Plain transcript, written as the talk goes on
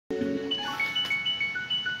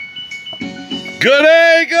Good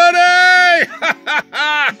day, good day!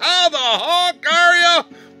 How the hawk are ya?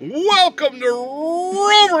 Welcome to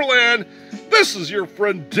Rover Land. This is your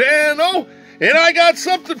friend Dano, and I got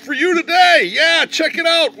something for you today. Yeah, check it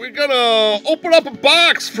out. We're gonna open up a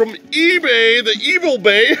box from eBay, the Evil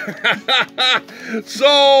Bay. So,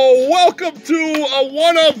 welcome to a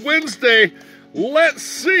one-of Wednesday. Let's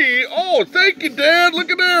see. Oh, thank you, Dad. Look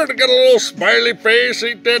at there. They got a little smiley face.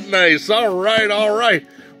 Ain't that nice? All right, all right.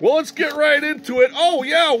 Well, let's get right into it. Oh,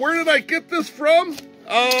 yeah, where did I get this from?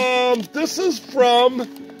 This is from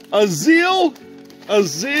Azili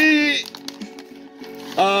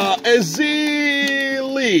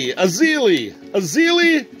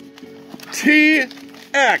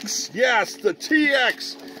TX. Yes, the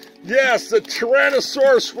TX. Yes, the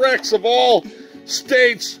Tyrannosaurus Rex of all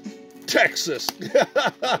states, Texas.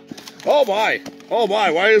 Oh my,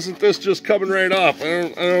 why isn't this just coming right off? I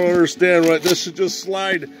don't understand. What this should just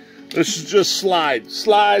slide. This should just slide,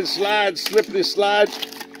 slippity slide.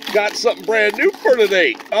 Got something brand new for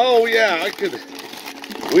today. Oh yeah,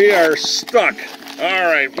 we are stuck. All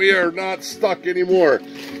right, we are not stuck anymore.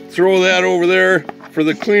 Throw that over there for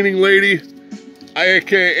the cleaning lady,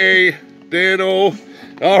 aka Dano.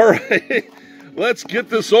 All right, let's get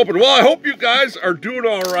this open. Well, I hope you guys are doing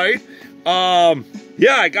all right.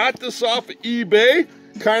 Yeah, I got this off of eBay.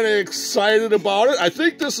 Kind of excited about it. I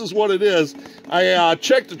think this is what it is. I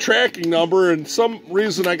checked the tracking number, and some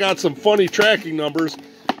reason I got some funny tracking numbers.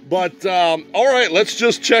 But, all right, let's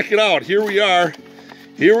just check it out. Here we are.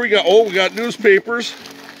 Here we go. Oh, we got newspapers.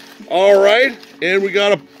 All right. And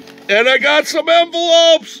and I got some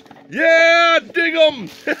envelopes. Yeah, dig them.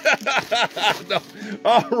 No.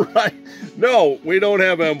 All right. No, we don't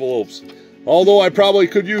have envelopes. Although I probably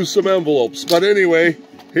could use some envelopes. But anyway,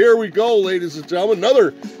 here we go, ladies and gentlemen.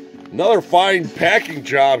 Another fine packing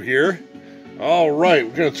job here. All right,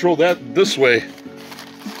 we're going to throw that this way.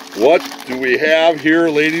 What do we have here,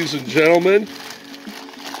 ladies and gentlemen?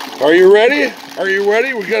 Are you ready? Are you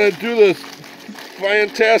ready? We're going to do this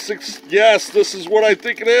fantastic. Yes, this is what I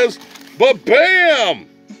think it is. But bam!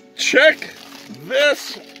 Check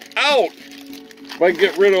this out. If I can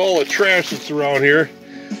get rid of all the trash that's around here.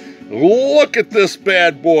 Look at this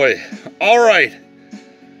bad boy. All right.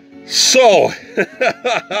 So,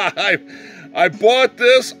 I bought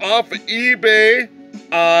this off of eBay.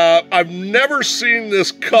 I've never seen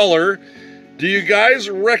this color. Do you guys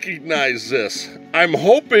recognize this? I'm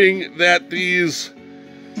hoping that these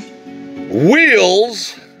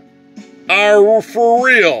wheels are for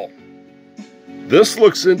real. This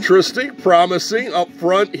looks interesting, promising up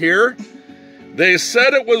front here. They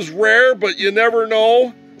said it was rare, but you never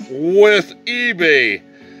know with eBay.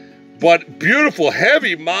 But beautiful,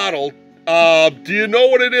 heavy model. Do you know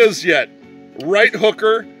what it is yet? Right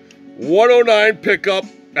hooker, 109 pickup.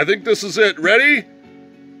 I think this is it. Ready?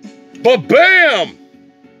 Ba-bam!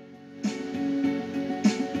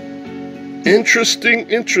 Interesting,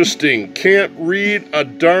 interesting. Can't read a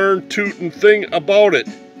darn tootin' thing about it.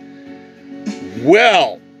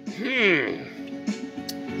 Well,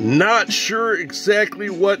 not sure exactly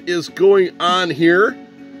what is going on here.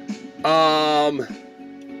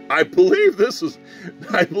 I believe this is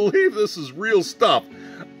real stuff.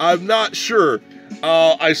 I'm not sure.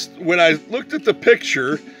 When I looked at the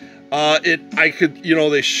picture,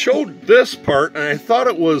 they showed this part, and I thought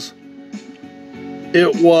it was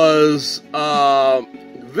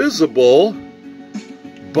visible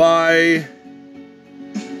by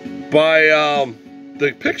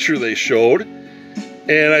the picture they showed,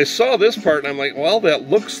 and I saw this part, and I'm like, well, that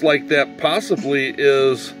looks like that possibly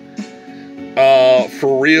is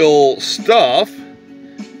for real stuff.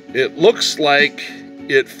 It looks like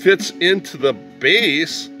it fits into the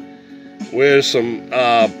base with some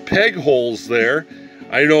peg holes there.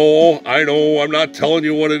 I know, I'm not telling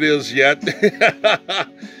you what it is yet.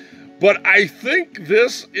 But I think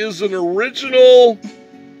this is an original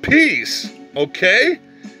piece, okay?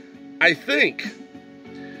 I think.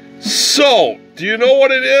 So, do you know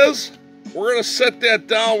what it is? We're going to set that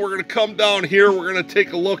down. We're going to come down here. We're going to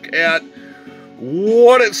take a look at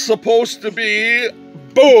what it's supposed to be.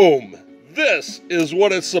 Boom! This is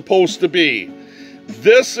what it's supposed to be.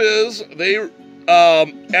 This is, they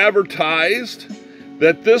advertised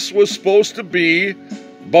that this was supposed to be,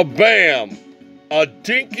 ba-bam, a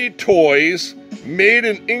Dinky Toys made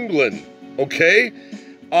in England, okay?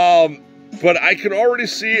 But I can already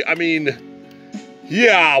see, I mean,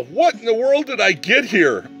 yeah, what in the world did I get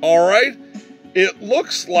here, all right? It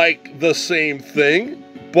looks like the same thing,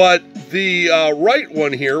 but the right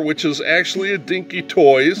one here, which is actually a Dinky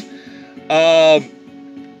Toys,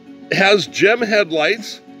 has gem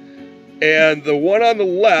headlights, and the one on the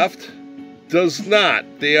left does not.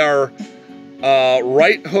 They are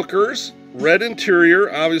right hookers, red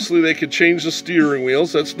interior. Obviously, they can change the steering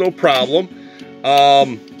wheels. That's no problem.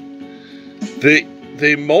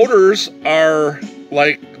 The motors are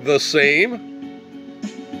like the same,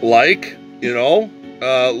 like, you know,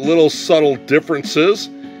 little subtle differences,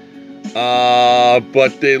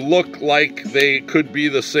 but they look like they could be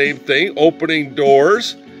the same thing. Opening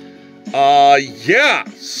doors. Yeah,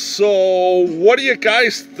 so what do you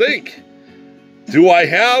guys think? Do I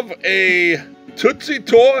have a Tootsie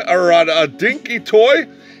toy or a Dinky toy?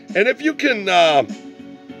 And if you can,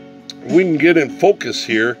 we can get in focus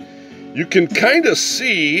here. You can kind of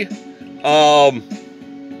see, trying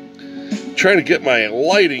to get my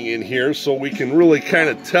lighting in here so we can really kind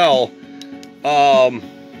of tell,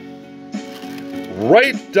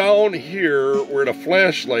 right down here where the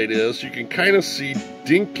flashlight is, you can kind of see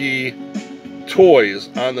Dinky Toys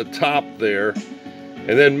on the top there.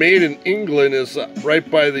 And then Made in England is right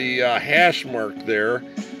by the hash mark there.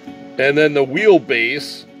 And then the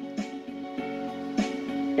wheelbase,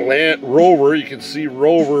 Rover, you can see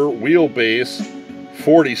Rover wheelbase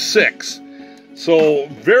 46. So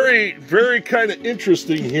very, very kind of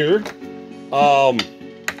interesting here.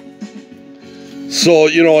 So,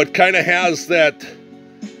 you know, it kind of has that,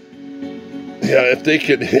 yeah, if they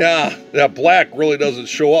could, yeah, that black really doesn't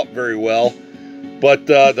show up very well. But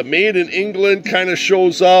the Made in England kind of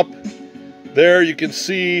shows up. There you can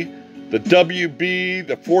see the WB,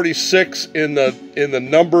 the 46 in the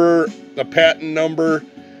number, the patent number.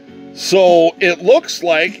 So it looks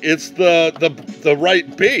like it's the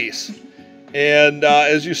right base. And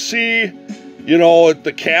as you see, you know,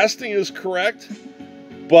 the casting is correct,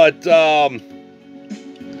 but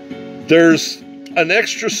there's an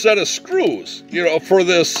extra set of screws, you know, for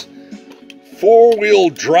this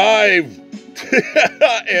four-wheel drive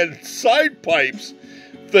and side pipes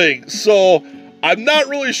thing. So I'm not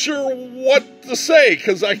really sure what to say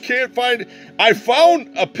because I can't find. I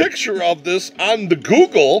found a picture of this on the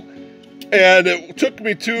Google, and it took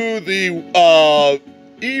me to the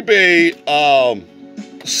eBay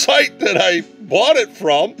site that I bought it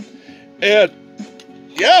from, and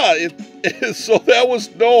yeah, so that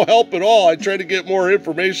was no help at all. I tried to get more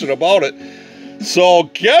information about it. So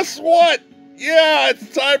guess what? Yeah,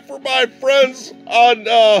 it's time for my friends on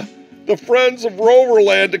the Friends of Rover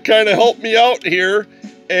Land to kind of help me out here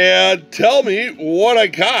and tell me what I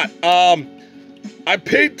got. I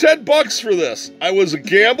paid $10 for this. I was a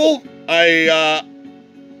gamble.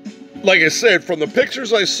 Like I said, from the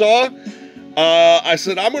pictures I saw, I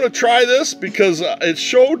said, I'm going to try this because it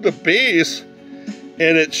showed the base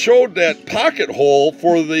and it showed that pocket hole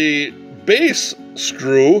for the base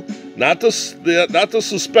screw, not the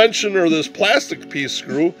suspension or this plastic piece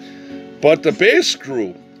screw, but the base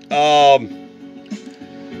screw.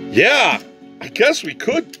 Yeah, I guess we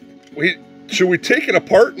could. Should we take it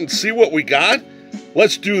apart and see what we got?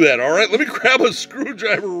 Let's do that, all right? Let me grab a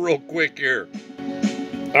screwdriver real quick here.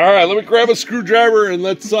 All right, let me grab a screwdriver and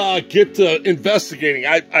let's get to investigating.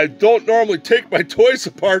 I don't normally take my toys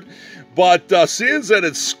apart, but seeing that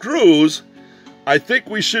it screws, I think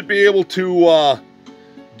we should be able to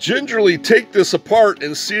gingerly take this apart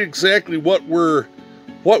and see exactly what we're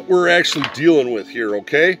actually dealing with here,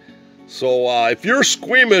 okay? So if you're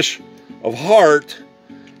squeamish of heart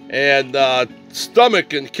and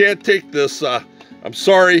stomach and can't take this, I'm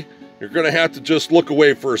sorry, you're going to have to just look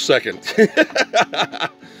away for a second.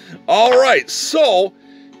 All right, so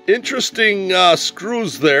interesting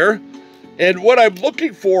screws there. And what I'm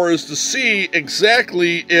looking for is to see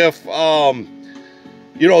exactly if,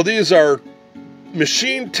 you know, these are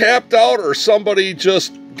machine tapped out or somebody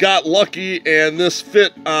just got lucky and this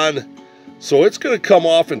fit on. So it's going to come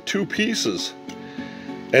off in two pieces.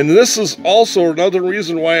 And this is also another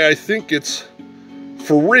reason why I think it's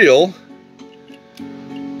for real,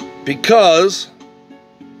 because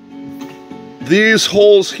these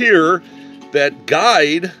holes here that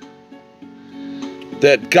guide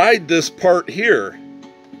this part here,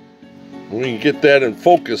 we can get that in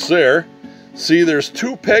focus there. See, there's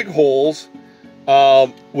two peg holes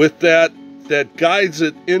with that guides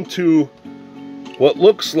it into what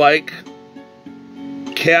looks like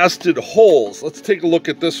casted holes. Let's take a look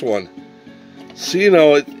at this one. See, you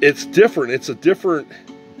know, it's different. It's a different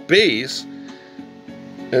base.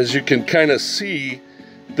 As you can kind of see,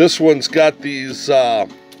 this one's got these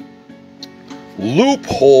loop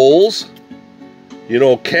holes, you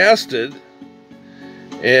know, casted.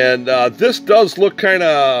 And this does look kind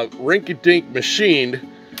of rinky-dink machined,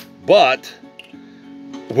 but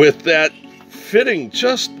with that fitting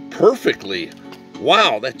just perfectly.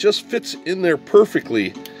 Wow, that just fits in there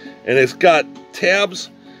perfectly. And it's got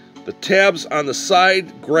tabs the tabs on the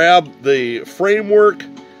side grab the framework.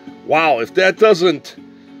 Wow, if that doesn't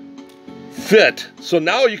fit. So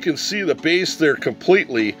now you can see the base there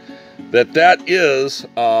completely. That is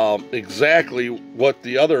exactly what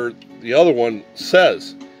the other one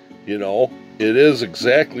says. You know, it is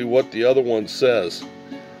exactly what the other one says.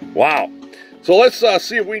 Wow. So let's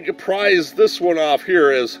see if we can prise this one off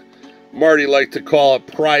here, as Marty liked to call it,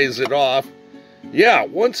 prise it off. Yeah,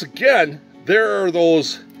 once again, there are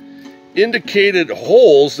those indicated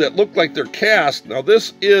holes that look like they're cast. Now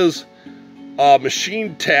this is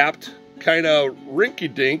machine tapped, kind of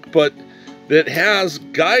rinky-dink, but that has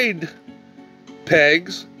guide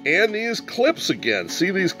pegs and these clips again.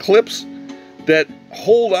 See these clips that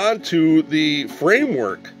hold on to the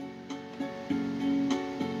framework.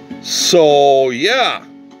 So yeah,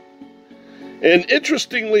 and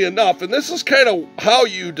interestingly enough, and this is kind of how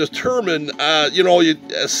you determine, you know,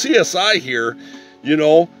 CSI here, you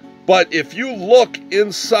know, but if you look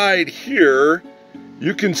inside here,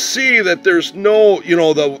 you can see that there's no, you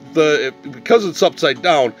know, because it's upside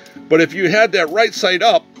down, but if you had that right side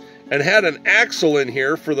up and had an axle in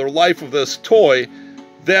here for the life of this toy,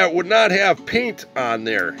 that would not have paint on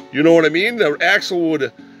there. You know what I mean? The axle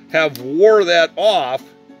would have wore that off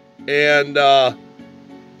and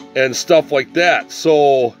stuff like that.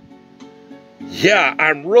 So yeah,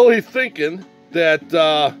 I'm really thinking that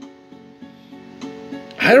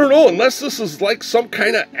I don't know, unless this is like some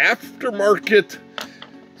kind of aftermarket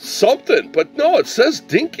something, but no, it says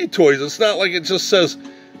Dinky Toys. It's not like it just says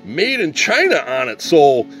made in China on it.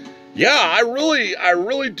 So yeah, I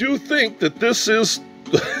really do think that this is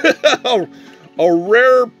a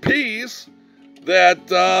rare piece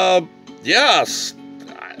that yes,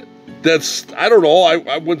 that's, I don't know,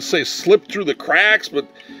 I wouldn't say slipped through the cracks, but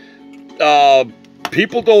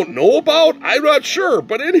people don't know about. I'm not sure,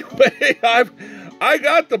 but anyway, I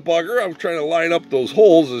got the bugger. I'm trying to line up those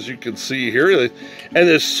holes, as you can see here, and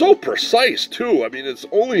they're so precise too. I mean, it's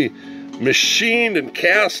only machined and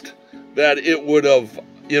cast that it would have,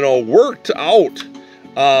 you know, worked out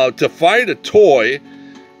to find a toy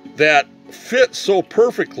that fit so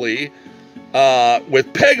perfectly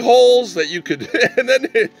with peg holes that you could, and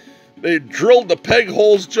then they drilled the peg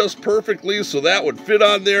holes just perfectly so that would fit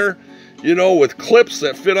on there, you know, with clips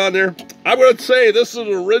that fit on there. I'm going to say this is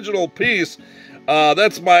an original piece.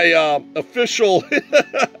 That's my official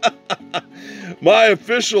my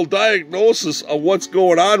official diagnosis of what's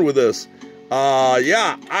going on with this.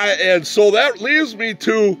 Yeah, and so that leaves me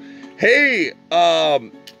to, hey,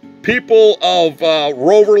 people of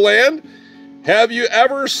Rover Land, have you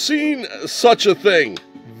ever seen such a thing?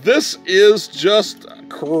 This is just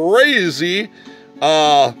crazy.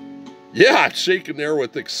 Yeah, I'm shaking there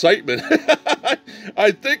with excitement.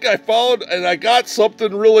 I think I found and I got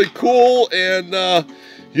something really cool, and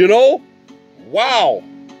you know, wow,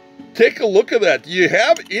 take a look at that. Do you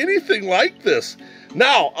have anything like this?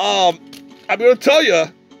 Now, I'm going to tell you,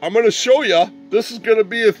 I'm going to show you, this is going to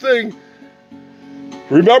be a thing.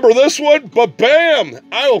 Remember this one? But bam!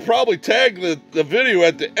 I will probably tag the video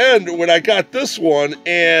at the end when I got this one,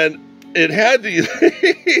 and it had these,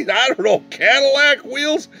 I don't know, Cadillac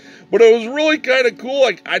wheels, but it was really kind of cool.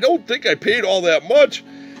 Like, I don't think I paid all that much.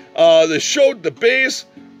 They showed the base,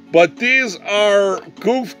 but these are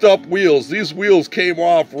goofed up wheels. These wheels came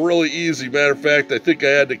off really easy. Matter of fact, I think I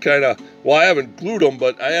had to kind of, well, I haven't glued them,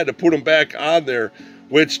 but I had to put them back on there,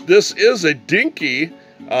 which this is a Dinky,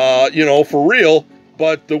 you know, for real.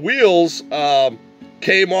 But the wheels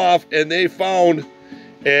came off, and they found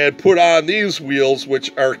and put on these wheels,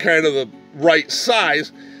 which are kind of the right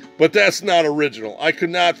size, but that's not original. I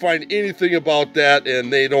could not find anything about that,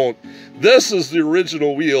 and they don't. This is the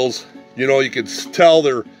original wheels. You know, you can tell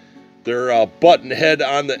they're button head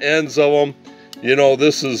on the ends of them. You know,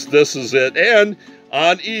 this is it. And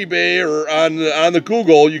on eBay or on the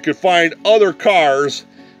Google, you can find other cars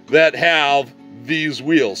that have these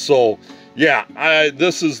wheels. So yeah,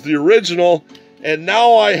 this is the original, and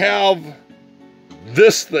now I have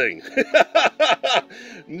this thing.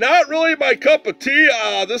 Not really my cup of tea.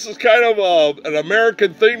 This is kind of an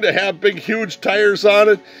American thing to have big, huge tires on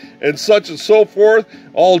it and such and so forth,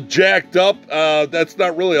 all jacked up. That's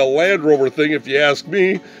not really a Land Rover thing, if you ask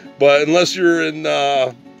me, but unless you're in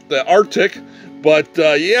the Arctic. But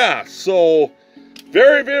yeah, so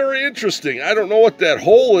very, very interesting. I don't know what that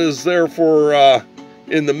hole is there for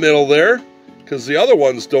in the middle there, because the other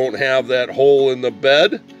ones don't have that hole in the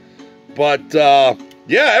bed. But yeah,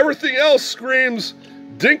 everything else screams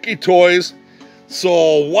Dinky Toys.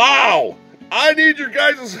 So wow, I need your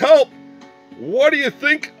guys' help. What do you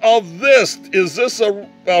think of this? Is this a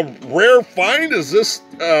rare find? Is this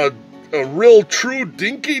a real true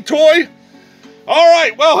Dinky toy. All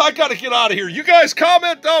right, well, I got to get out of here. You guys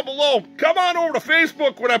comment down below. Come on over to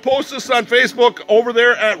Facebook when I post this on Facebook over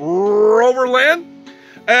there at Rover Land,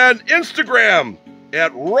 and Instagram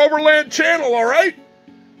at Rover Land Channel, all right?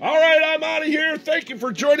 All right, I'm out of here. Thank you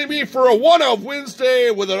for joining me for a One of Wednesday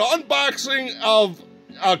with an unboxing of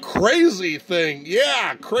a crazy thing.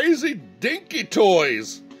 Yeah, crazy Dinky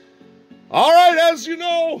Toys. All right, as you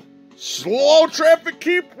know, slow traffic,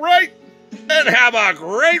 keep right, and have a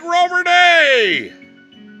great Rover day.